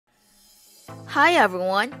Hi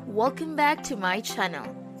everyone, welcome back to my channel.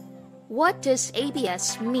 What does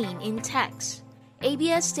ABS mean in text?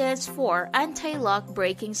 ABS stands for Anti-Lock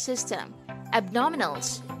Braking System,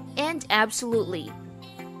 Abdominals, and Absolutely.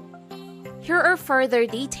 Here are further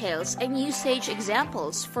details and usage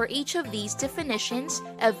examples for each of these definitions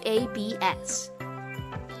of ABS.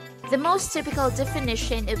 The most typical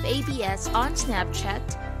definition of ABS on Snapchat,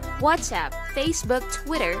 WhatsApp, Facebook,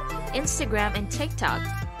 Twitter, Instagram, and TikTok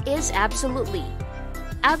is absolutely.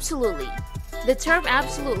 Absolutely. The term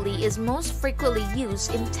absolutely is most frequently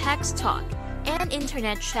used in text talk and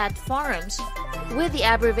internet chat forums with the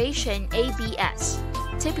abbreviation ABS,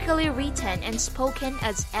 typically written and spoken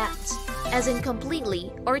as abs, as in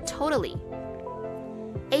completely or totally.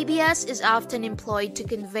 ABS is often employed to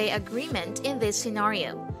convey agreement in this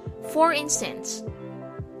scenario. For instance,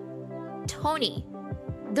 Tony,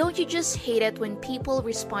 don't you just hate it when people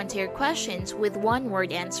respond to your questions with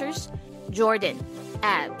one-word answers? Jordan,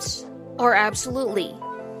 abs, or absolutely.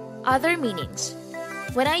 Other meanings.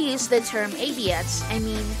 When I use the term ABS, I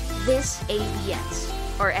mean this ABS,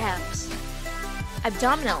 or abs.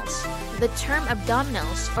 Abdominals. The term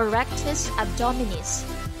abdominals, or rectus abdominis,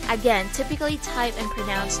 again typically typed and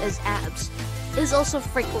pronounced as abs, is also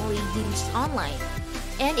frequently used online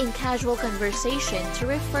and in casual conversation to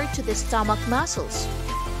refer to the stomach muscles.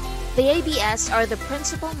 The ABS are the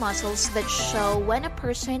principal muscles that show when a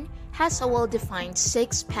person has a well-defined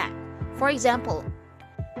six-pack. For example,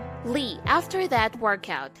 Lee, after that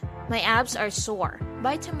workout, my abs are sore.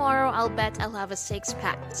 By tomorrow, I'll bet I'll have a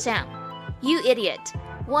six-pack. Sam, you idiot,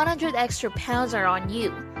 100 extra pounds are on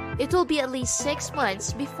you. It will be at least 6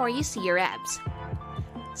 months before you see your abs.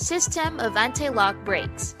 System of anti-lock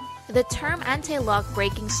brakes. The term anti-lock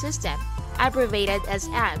braking system, abbreviated as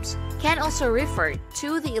ABS, can also refer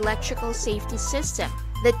to the electrical safety system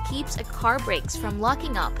that keeps a car brakes from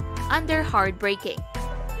locking up under hard braking.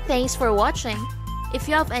 Thanks for watching. If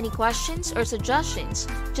you have any questions or suggestions,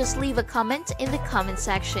 just leave a comment in the comment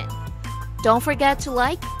section. Don't forget to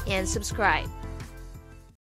like and subscribe.